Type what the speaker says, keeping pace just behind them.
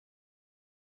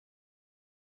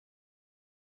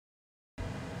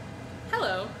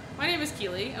My name is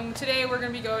Keely, and today we're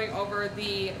going to be going over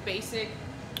the basic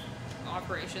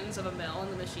operations of a mill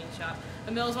in the machine shop.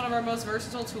 A mill is one of our most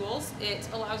versatile tools. It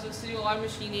allows us to do a lot of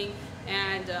machining,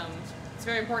 and it's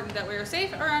very important that we are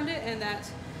safe around it, and that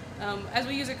as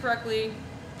we use it correctly,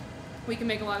 we can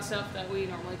make a lot of stuff that we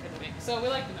normally couldn't make. So we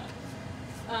like the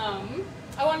mill.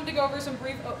 I wanted to go over some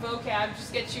brief vocab,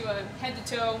 just get you a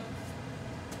head-to-toe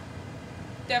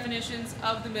definitions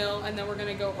of the mill, and then we're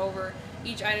going to go over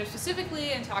each item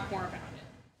specifically and talk more about it.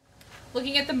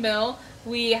 Looking at the mill,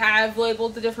 we have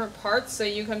labeled the different parts so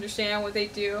you can understand what they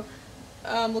do.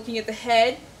 Looking at the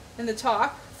head and the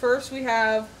top, first we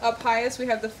have up highest, we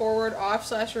have the forward,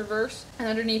 off / reverse, and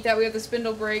underneath that we have the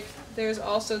spindle brake. There's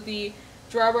also the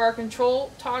drawbar control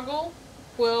toggle,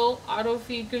 quill, auto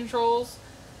feed controls,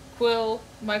 quill,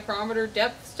 micrometer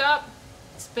depth stop,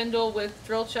 spindle with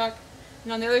drill chuck,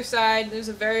 and on the other side there's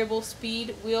a variable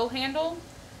speed wheel handle,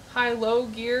 high-low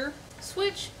gear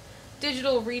switch,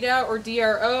 digital readout or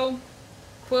DRO,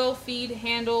 quill feed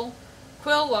handle,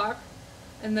 quill lock,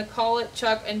 and the collet,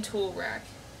 chuck, and tool rack.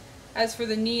 As for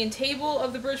the knee and table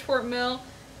of the Bridgeport mill,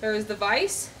 there is the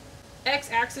vise,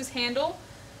 X-axis handle,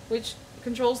 which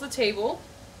controls the table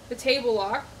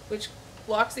lock, which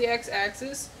locks the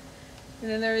X-axis,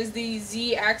 and then there is the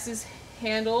Z-axis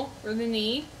handle, or the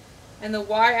knee, and the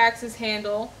Y-axis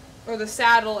handle, or the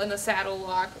saddle and the saddle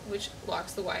lock, which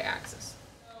locks the Y-axis.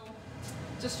 So,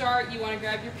 to start, you want to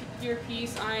grab your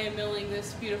piece. I am milling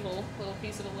this beautiful little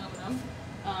piece of aluminum.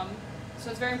 So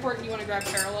it's very important you want to grab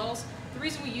parallels. The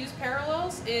reason we use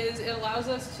parallels is it allows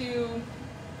us to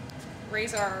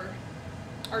raise our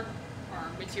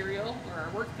material or our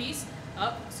workpiece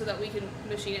up so that we can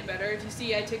machine it better. If you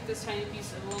see, I took this tiny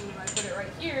piece of aluminum, I put it right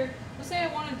here. Let's say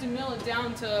I wanted to mill it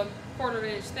down to 1/4 of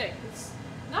an inch thick. It's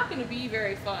not going to be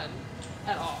very fun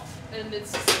at all, and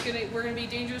we're going to be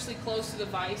dangerously close to the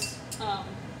vise,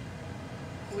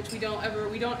 which we don't ever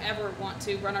want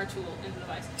to run our tool into the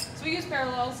vise. So we use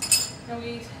parallels, and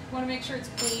we want to make sure it's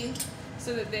clean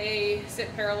so that they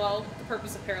sit parallel. The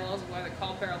purpose of parallels, and why they're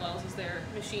called parallels, is they're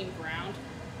machine ground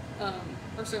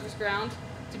or surface ground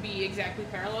to be exactly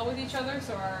parallel with each other,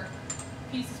 so our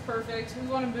piece is perfect. We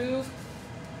want to move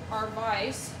our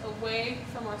vise away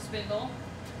from our spindle,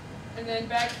 and then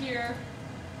back here,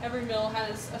 every mill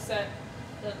has a set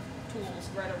of tools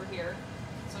right over here.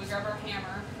 So we grab our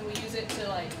hammer and we use it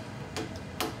to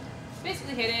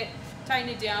basically hit it, tighten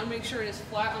it down, make sure it is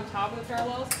flat on top of the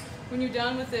parallels. When you're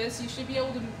done with this, you shouldn't be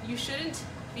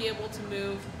able to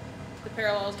move the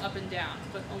parallels up and down,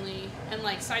 but only, and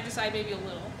side to side maybe a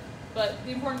little. But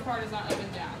the important part is not up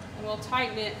and down. And we'll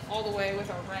tighten it all the way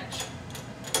with our wrench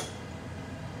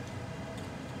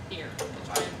here,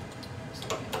 which I am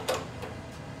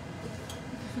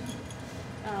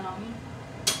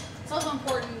it's also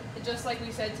important, just like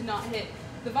we said, to not hit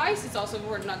the vise. It's also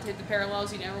important not to hit the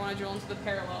parallels. You never want to drill into the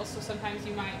parallels, so sometimes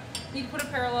you might need to put a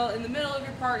parallel in the middle of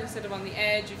your part instead of on the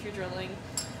edge if you're drilling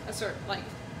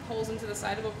holes into the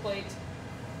side of a plate.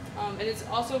 And it's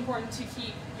also important to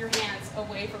keep your hands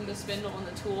away from the spindle and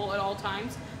the tool at all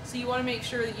times. So you want to make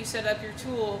sure that you set up your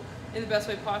tool in the best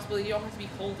way possible. You don't have to be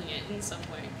holding it in some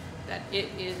way, that it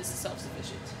is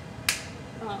self-sufficient.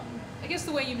 I guess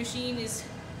the way you machine is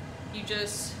you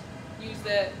just use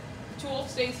the tool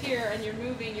stays here and you're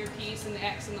moving your piece in the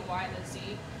X and the Y and the Z.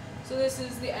 So this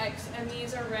is the X and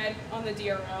these are red on the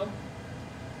DRO.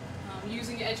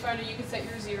 Using the edge finder you can set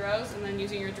your zeros, and then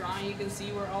using your drawing you can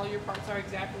see where all your parts are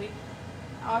exactly.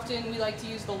 Often we like to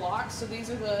use the locks, so these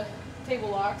are the table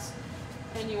locks,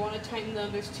 and you want to tighten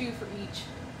them. There's 2 for each,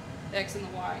 the X and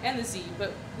the Y, and the Z,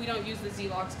 but we don't use the Z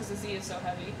locks because the Z is so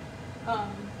heavy.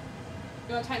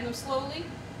 You want to tighten them slowly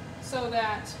so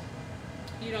that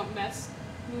you don't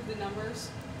move the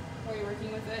numbers while you're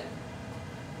working with it.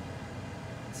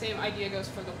 Same idea goes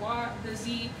for the Y, the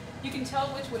Z. You can tell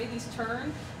which way these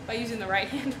turn by using the right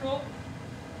hand rule.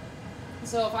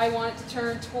 So if I want it to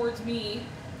turn towards me,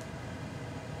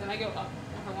 then I go up.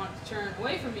 If I want it to turn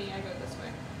away from me, I go this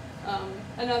way.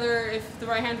 If the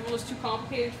right hand rule is too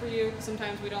complicated for you,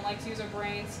 sometimes we don't like to use our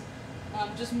brains,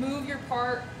 just move your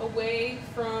part away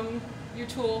from your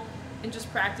tool and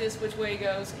just practice which way it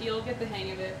goes. You'll get the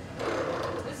hang of it.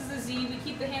 This is the Z. We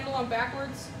keep the handle on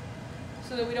backwards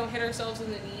so that we don't hit ourselves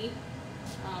in the knee.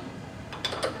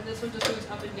 And this one just moves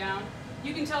up and down.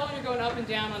 You can tell when you're going up and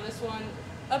down on this one.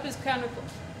 Up is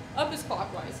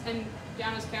clockwise and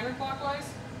down is counterclockwise.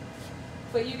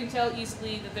 But you can tell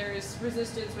easily that there is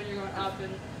resistance when you're going up,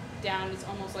 and down is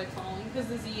almost like falling because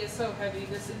the Z is so heavy.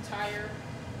 This entire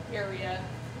area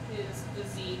is the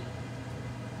Z.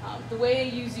 The way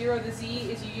you zero the Z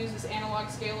is you use this analog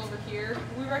scale over here.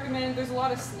 We recommend, there's a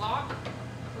lot of slop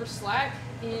over slack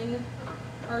in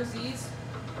our Z's.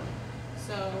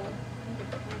 So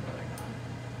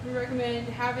we recommend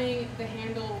having the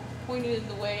handle pointed in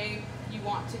the way you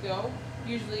want to go.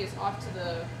 Usually it's off to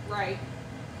the right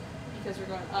because we're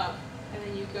going up, and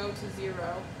then you go to 0.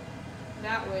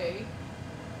 That way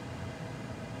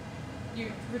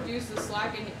you reduce the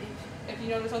slack, and if you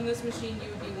notice on this machine you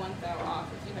would be 1 thou off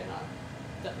if you had not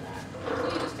done that.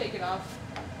 So you just take it off,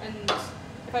 and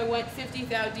if I went 50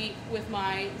 thou deep with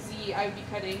my Z, I would be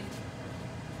cutting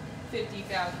 50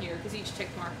 thou here because each tick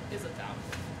mark is a thou.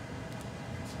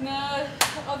 Now,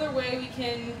 the other way we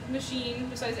can machine,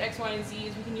 besides X, Y, and Z,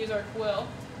 is we can use our quill.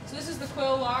 So this is the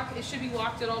quill lock. It should be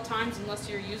locked at all times unless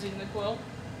you're using the quill.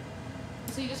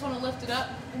 So you just want to lift it up,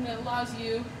 and it allows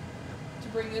you to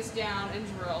bring this down and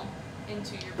drill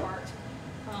into your part.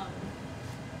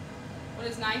 What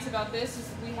is nice about this is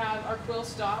we have our quill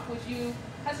stop, which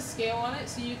has a scale on it,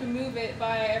 so you can move it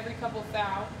by every couple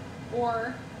thou.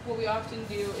 Or what we often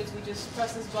do is we just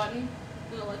press this button,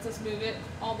 and it lets us move it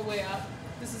all the way up.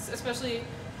 This is especially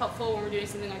helpful when we're doing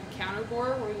something like a counter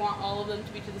bore, where we want all of them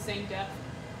to be to the same depth.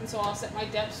 And so I'll set my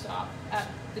depth stop at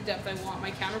the depth I want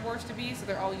my counter bores to be, so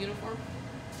they're all uniform.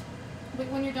 But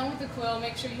when you're done with the quill,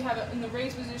 make sure you have it in the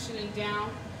raised position and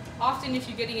down. Often if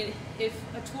if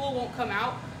a tool won't come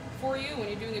out for you when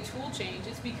you're doing a tool change,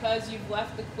 it's because you've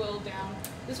left the quill down.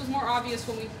 This was more obvious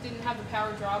when we didn't have the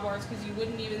power drawbars, because you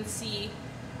wouldn't even see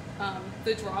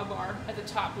the drawbar at the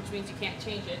top, which means you can't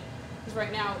change it. Because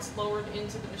right now it's lowered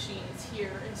into the machine. It's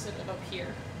here instead of up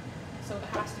here. So it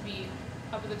has to be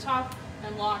up at the top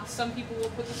and locked. Some people will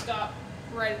put the stop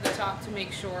right at the top to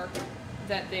make sure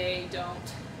that they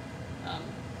don't,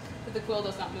 that the quill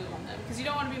does not move on them. Because you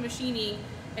don't want to be machining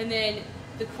and then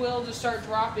the quill just start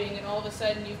dropping and all of a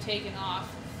sudden you've taken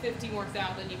off 50 more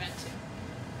thou than you meant to.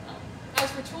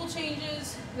 As for tool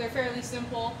changes, they're fairly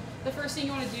simple. The first thing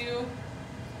you want to do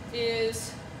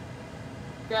is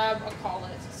grab a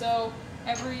collet. So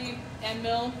every end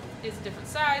mill is a different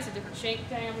size, a different shank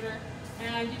diameter,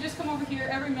 and you just come over here.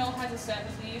 Every mill has a set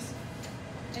of these,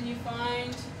 and you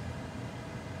find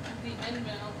the end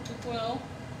mill, the quill,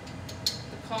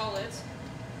 the collet,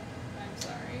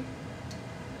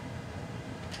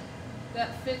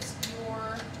 that fits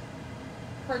your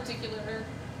particular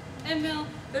end mill.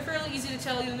 They're fairly easy to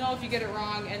tell. You'll know if you get it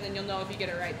wrong, and then you'll know if you get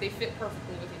it right. They fit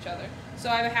perfectly with each other. So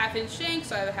I have a 1/2 inch shank,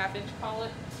 so I have a 1/2 inch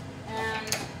collet,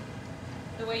 and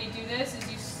the way you do this is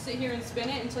you sit here and spin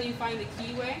it until you find the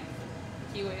keyway.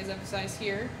 The keyway is emphasized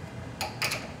here.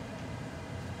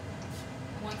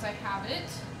 Once I have it,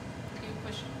 you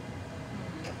push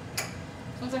it.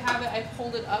 So once I have it, I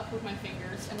hold it up with my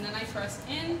fingers, and then I press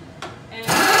in, and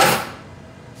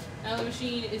now the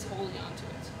machine is holding on to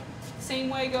it. Same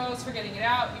way goes for getting it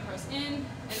out. You press in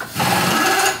and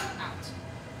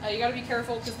out. You got to be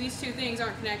careful because these two things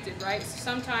aren't connected, right? So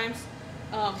sometimes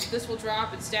this will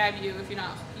drop and stab you if you're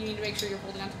not. You need to make sure you're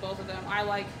holding on to both of them. I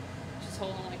like just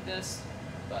holding like this,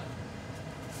 but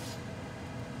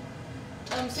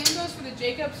same goes for the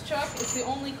Jacob's chuck. It's the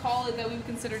only collet that we would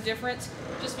consider different,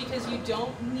 just because I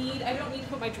don't need to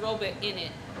put my drill bit in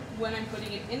it when I'm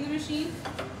putting it in the machine.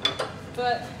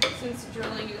 But since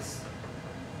drilling is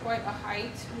quite a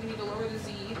height, we need to lower the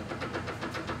Z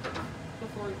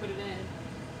before we put it in.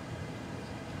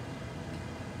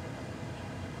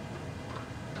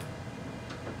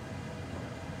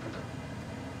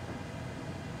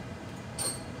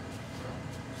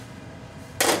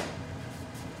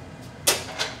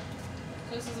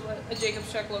 So this is what a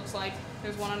Jacob's chuck looks like.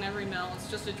 There's one on every mill. It's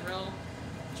just a drill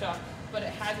chuck, but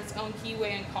it has its own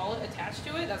keyway and collet attached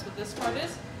to it. That's what this part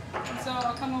is. And so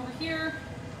I'll come over here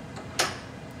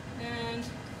and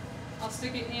I'll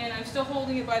stick it in. I'm still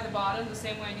holding it by the bottom the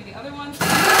same way I do the other one.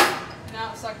 And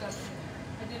now it's sucked up in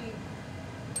there. I didn't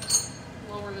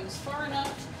lower this far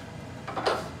enough.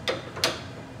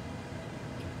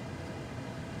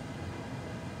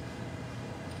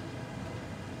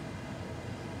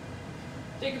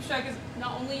 Jacob's chuck is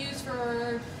not only used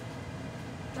for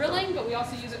drilling, but we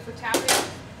also use it for tapping.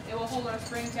 It will hold our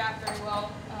spring tap very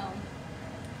well.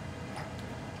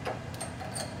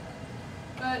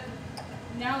 But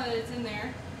now that it's in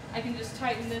there, I can just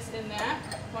tighten this in that.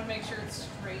 I want to make sure it's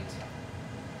straight.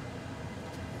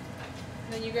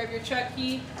 And then you grab your chuck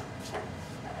key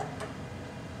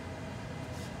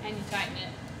and you tighten it.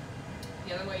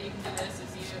 The other way you can do this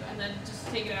is and then just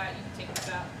take it out, you can take this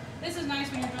out. This is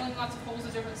nice when you're drilling lots of holes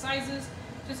of different sizes,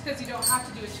 just because you don't have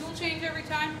to do a tool change every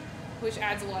time, which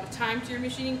adds a lot of time to your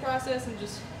machining process and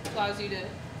just allows you to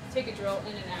take a drill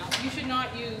in and out. You should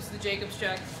not use the Jacob's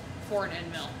chuck for an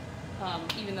end mill.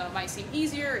 Even though it might seem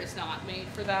easier, it's not made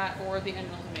for that, or the end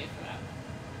mills are made for that.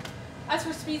 As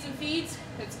for speeds and feeds,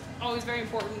 it's always very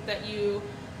important that you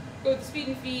go with the speed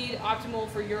and feed optimal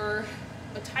for your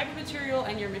type of material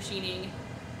and your machining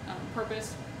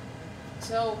purpose.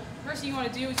 So first thing you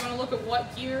want to do is you want to look at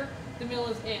what gear the mill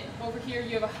is in. Over here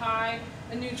you have a high,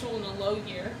 a neutral, and a low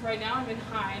gear. Right now I'm in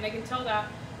high, and I can tell that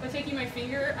by taking my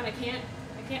finger, and I can't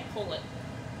pull it.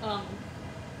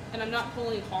 And I'm not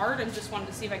pulling hard, I'm just wanting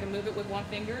to see if I can move it with one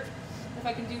finger. If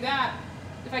I can do that,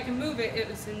 if I can move it,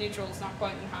 it's in neutral, it's not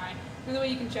quite in high. Another way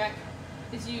you can check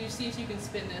is you see if you can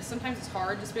spin this. Sometimes it's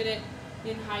hard to spin it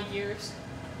in high gears.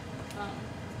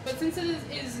 But since it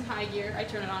is in high gear, I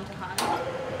turn it on to high.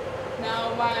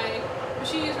 Now my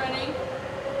machine is running,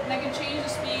 and I can change the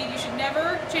speed. You should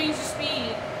never change the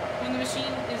speed when the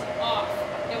machine is off.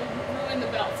 It will ruin the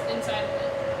belts inside of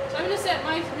it. So I'm going to set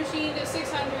my machine to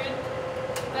 600.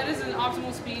 That is an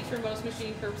optimal speed for most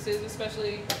machining purposes,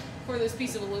 especially for this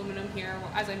piece of aluminum here.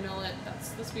 As I mill it, that's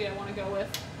the speed I want to go with.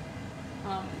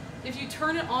 If you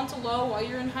turn it on to low while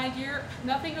you're in high gear,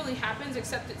 nothing really happens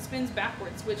except it spins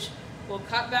backwards, which will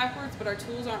cut backwards, but our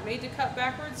tools aren't made to cut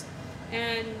backwards.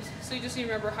 And so you just need to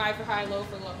remember high for high, low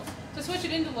for low. To switch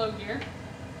it into low gear,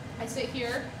 I sit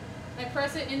here, I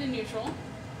press it into neutral,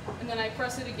 and then I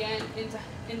press it again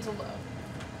into low.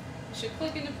 It should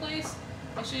click into place.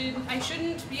 I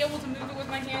shouldn't be able to move it with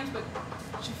my hands, but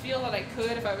I should feel that I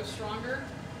could if I was stronger.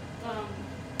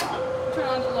 Turn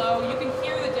on to low. You can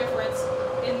hear the difference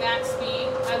in that speed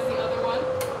as the other one,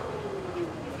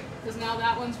 because now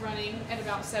that one's running at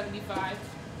about 75.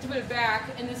 To put it back,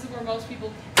 and this is where most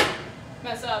people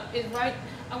mess up, is right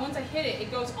once I hit it, it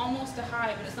goes almost to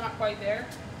high, but it's not quite there.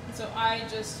 And so I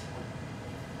just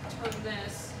turn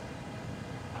this,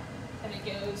 and it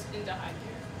goes into high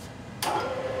gear.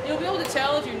 You'll be able to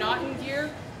tell if you're not in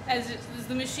gear as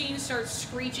the machine starts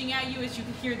screeching at you as you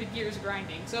can hear the gears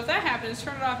grinding. So if that happens,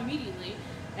 turn it off immediately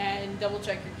and double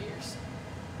check your gears.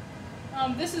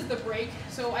 This is the brake,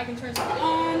 so I can turn something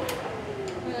on,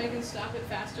 and I can stop it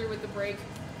faster with the brake.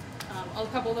 A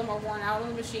couple of them are worn out on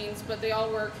the machines, but they all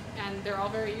work and they're all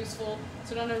very useful,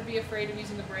 so don't ever be afraid of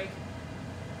using the brake.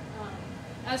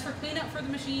 As for cleanup for the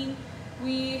machine,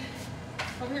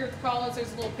 over here at the callouts,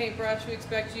 there's a little paintbrush. We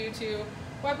expect you to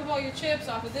wipe up all your chips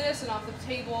off of this and off the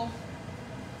table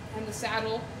and the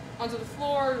saddle onto the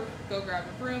floor. Go grab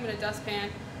a broom and a dustpan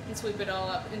and sweep it all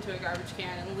up into a garbage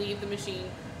can and leave the machine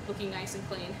looking nice and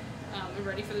clean and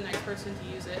ready for the next person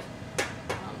to use it.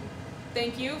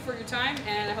 Thank you for your time,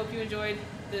 and I hope you enjoyed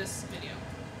this video.